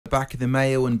back of the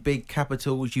mail in big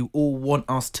capitals. You all want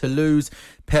us to lose.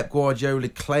 Pep Guardiola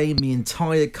claimed the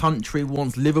entire country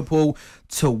wants Liverpool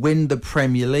to win the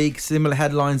Premier League. Similar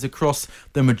headlines across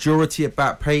the majority of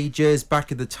back pages.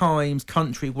 Back of the Times,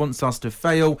 country wants us to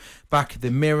fail. Back of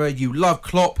the Mirror, you love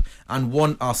Klopp and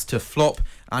want us to flop.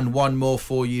 And one more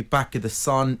for you, back of the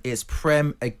Sun, it's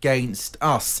Prem against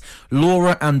us.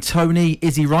 Laura and Tony,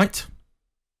 is he right?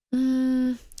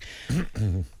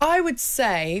 I would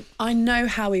say I know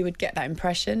how he would get that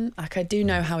impression. Like, I do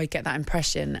know how he'd get that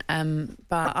impression.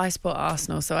 But I support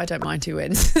Arsenal, so I don't mind who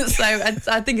wins. So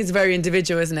I think it's very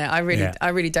individual, isn't it? I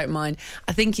really don't mind.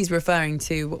 I think he's referring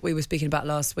to what we were speaking about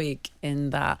last week,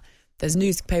 in that there's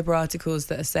newspaper articles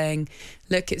that are saying,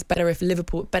 look, it's better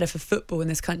for football in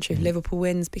this country if Liverpool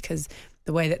wins, because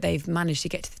the way that they've managed to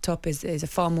get to the top is a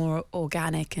far more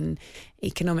organic and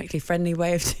economically friendly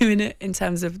way of doing it in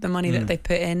terms of the money that they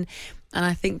put in. And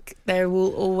I think there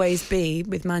will always be,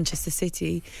 with Manchester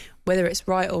City, whether it's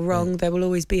right or wrong, there will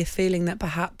always be a feeling that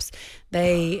perhaps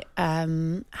they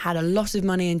had a lot of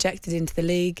money injected into the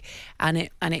league and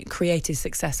it created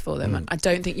success for them. I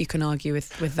don't think you can argue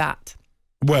with that.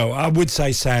 Well, I would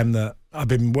say, Sam, that I've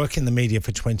been working in the media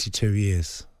for 22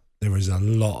 years. There is a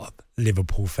lot of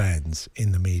Liverpool fans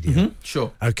in the media.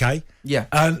 Sure. Okay? Yeah.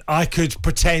 And I could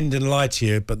pretend and lie to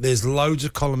you, but there's loads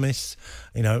of columnists,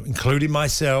 including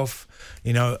myself,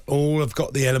 all have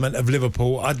got the element of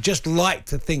Liverpool. I'd just like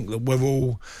to think that we're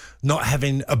all not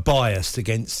having a bias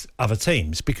against other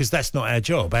teams, because that's not our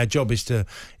job. Our job is to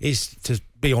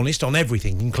be honest on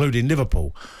everything, including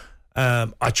Liverpool.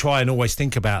 I try and always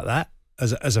think about that.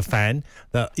 As a fan,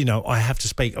 that I have to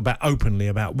speak openly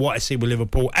about what I see with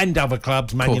Liverpool and other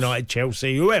clubs, Man United,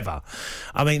 Chelsea, whoever.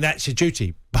 I mean, that's your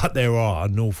duty. But there are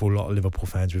an awful lot of Liverpool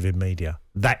fans within media.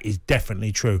 That is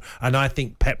definitely true, and I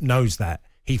think Pep knows that.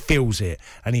 He feels it,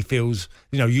 and he feels.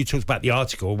 You talked about the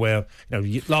article where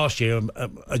last year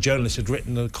a journalist had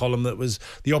written a column that was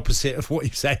the opposite of what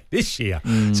he said this year.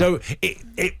 So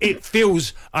it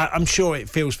feels. I'm sure it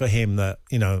feels for him that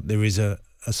there is a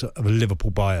sort of a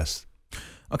Liverpool bias.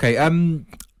 Okay,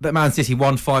 that Man City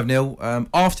won 5-0.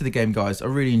 After the game, guys, I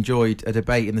really enjoyed a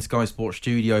debate in the Sky Sports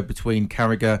studio between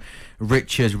Carragher,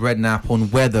 Richards, Redknapp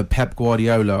on whether Pep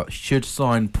Guardiola should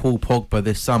sign Paul Pogba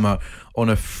this summer on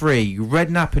a free.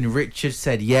 Redknapp and Richards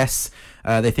said yes.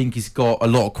 They think he's got a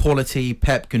lot of quality.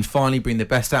 Pep can finally bring the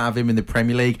best out of him in the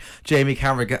Premier League. Jamie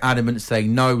Carragher adamant,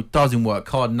 saying no, doesn't work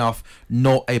hard enough,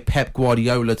 not a Pep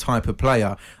Guardiola type of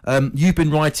player. You've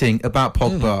been writing about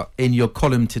Pogba in your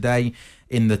column today,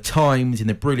 in the Times, in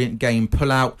the brilliant game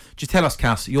Pull-Out. Just tell us,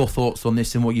 Cass, your thoughts on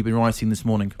this and what you've been writing this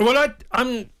morning. Well,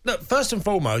 look, first and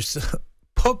foremost,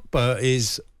 Pogba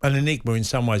is an enigma in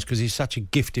some ways because he's such a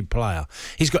gifted player.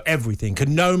 He's got everything.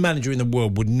 And no manager in the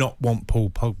world would not want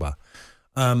Paul Pogba.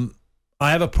 I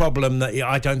have a problem that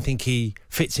I don't think he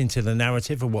fits into the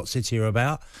narrative of what City are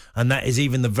about, and that is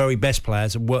even the very best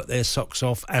players work their socks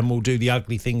off and will do the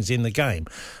ugly things in the game.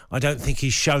 I don't think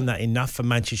he's shown that enough for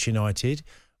Manchester United.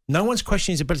 No one's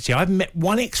questioning his ability. I've met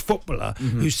one ex-footballer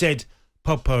who said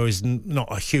Pogba is not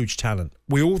a huge talent.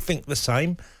 We all think the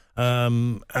same. A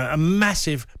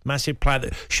massive, massive player.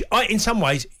 That in some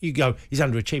ways, you go, he's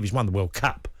underachieved. He's won the World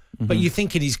Cup. But you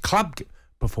think in his club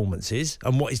performances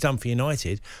and what he's done for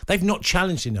United, they've not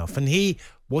challenged enough. And he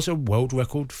was a world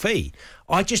record fee.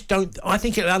 I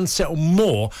think it'll unsettle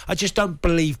more. I just don't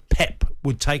believe Pep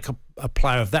would take a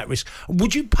player of that risk.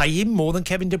 Would you pay him more than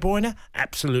Kevin De Bruyne?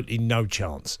 Absolutely no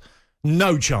chance.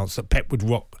 No chance that Pep would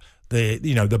rock the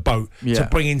boat to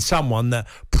bring in someone that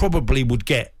probably would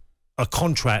get a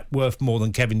contract worth more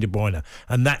than Kevin De Bruyne.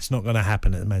 And that's not going to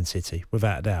happen at Man City,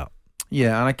 without a doubt.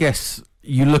 Yeah, and I guess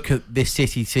you look at this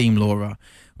City team, Laura,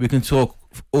 we can talk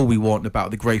all we want about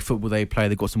the great football they play.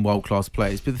 They've got some world-class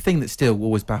players. But the thing that still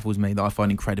always baffles me, that I find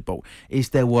incredible, is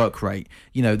their work rate.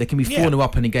 They can be 4-0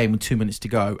 up in a game with 2 minutes to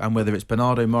go, and whether it's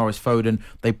Bernardo, Morris, Foden,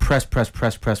 they press.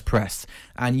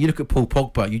 And you look at Paul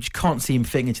Pogba, you just can't see him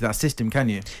fitting into that system, can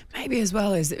you? Maybe as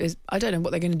well as I don't know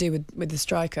what they're going to do with the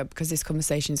striker, because this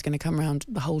conversation is going to come around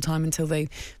the whole time until they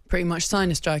pretty much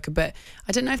sign a striker. But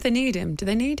I don't know if they need him. Do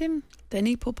they need him? They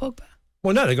need Paul Pogba?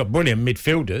 Well, no, they've got brilliant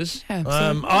midfilders. Yeah,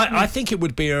 I think it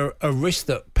would be a risk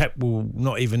that Pep will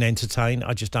not even entertain.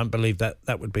 I just don't believe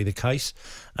that would be the case.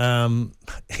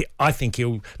 I think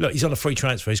he's on a free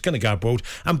transfer. He's going to go abroad.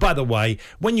 And by the way,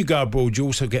 when you go abroad, you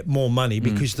also get more money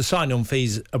because the sign-on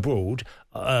fees abroad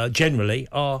generally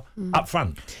are up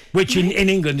front, which in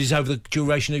England is over the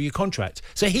duration of your contract.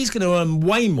 So he's going to earn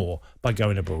way more by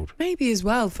going abroad. Maybe as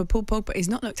well for Paul Pogba, he's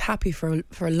not looked happy for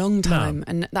a long time,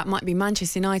 and that might be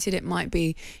Manchester United, it might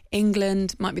be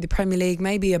England, might be the Premier League,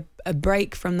 maybe a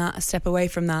break from that, a step away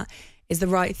from that is the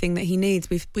right thing that he needs.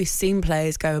 We've seen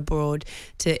players go abroad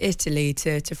to Italy,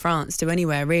 to France, to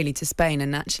anywhere really, to Spain,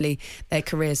 and actually their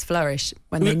careers flourish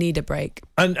when they need a break.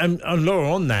 And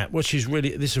Laura, on that, this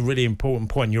is a really important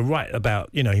point. You're right about,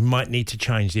 he might need to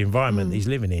change the environment he's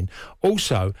living in.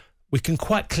 Also, we can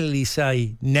quite clearly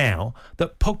say now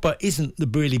that Pogba isn't the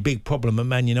really big problem at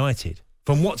Man United.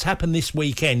 From what's happened this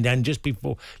weekend and just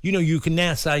before, you can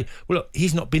now say, well, look,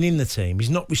 he's not been in the team.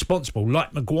 He's not responsible.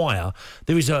 Like Maguire,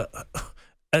 there is a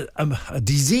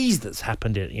disease that's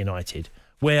happened at United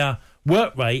where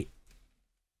work rate,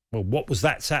 well, what was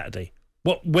that Saturday?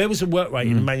 Where was the work rate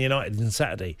in Man United on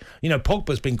Saturday?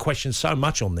 Pogba's been questioned so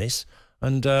much on this,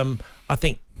 and I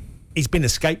think he's been a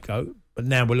scapegoat, but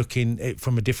now we're looking at it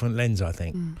from a different lens, I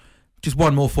think. Just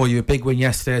one more for you. A big win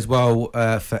yesterday as well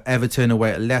for Everton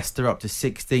away at Leicester, up to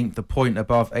 16th, a point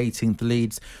above 18th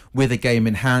Leeds with a game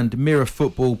in hand. Mirror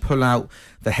Football pull out.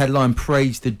 The headline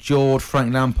praised the Jord.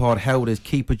 Frank Lampard held as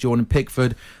keeper Jordan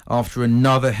Pickford after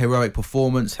another heroic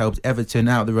performance, helped Everton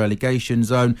out of the relegation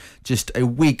zone. Just a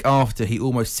week after he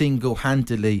almost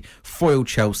single-handedly foiled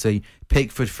Chelsea,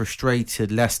 Pickford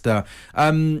frustrated Leicester.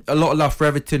 A lot of love for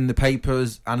Everton in the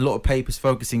papers, and a lot of papers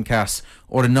focusing, Cass,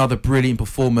 on another brilliant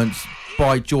performance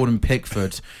by Jordan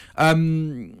Pickford.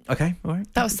 Okay, all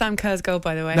right. That was Sam Kerr's goal,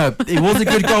 by the way. No, it was a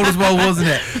good goal as well, wasn't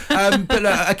it? But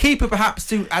a keeper perhaps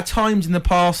who at times in the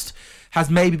past has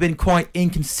maybe been quite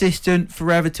inconsistent for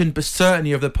Everton, but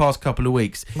certainly over the past couple of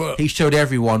weeks, he showed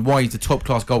everyone why he's the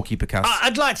top-class goalkeeper, Cass.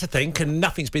 I'd like to think, and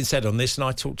nothing's been said on this, and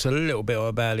I talked a little bit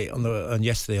about it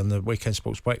yesterday on the Weekend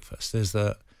Sports Breakfast, there's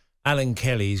Alan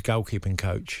Kelly's goalkeeping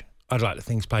coach. I'd like to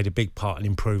think he's played a big part in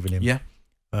improving him. Yeah.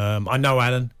 I know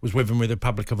Alan was with him with the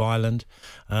Republic of Ireland,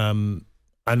 and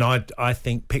I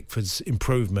think Pickford's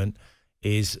improvement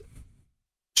is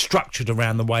structured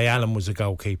around the way Alan was a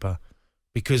goalkeeper,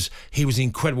 because he was an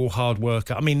incredible hard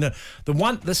worker. I mean,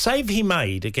 the save he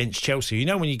made against Chelsea,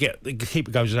 when you get the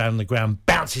keeper goes down on the ground,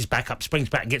 bounces back up, springs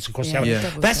back and gets across the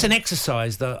other. That's an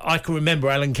exercise that I can remember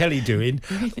Alan Kelly doing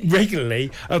regularly,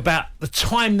 about the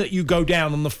time that you go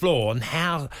down on the floor and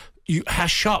how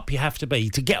sharp you have to be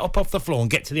to get up off the floor and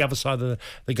get to the other side of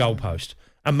the goalpost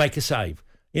and make a save.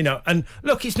 And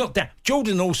look, it's not that.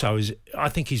 Jordan also I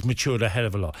think he's matured a hell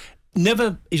of a lot.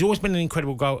 He's always been an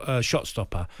incredible shot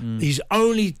stopper. His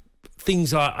only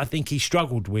things I think he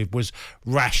struggled with was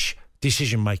rash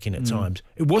decision making at times.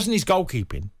 It wasn't his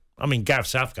goalkeeping. I mean, Gareth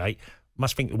Southgate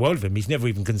must think the world of him. He's never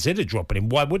even considered dropping him.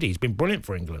 Why would he? He's been brilliant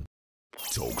for England.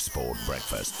 talkSPORT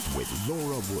Breakfast with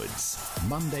Laura Woods,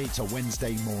 Monday to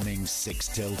Wednesday morning 6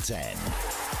 till 10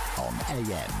 on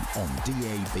AM, on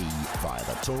DAB, via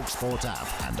the talkSPORT app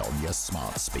and on your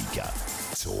smart speaker.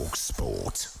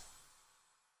 talkSPORT.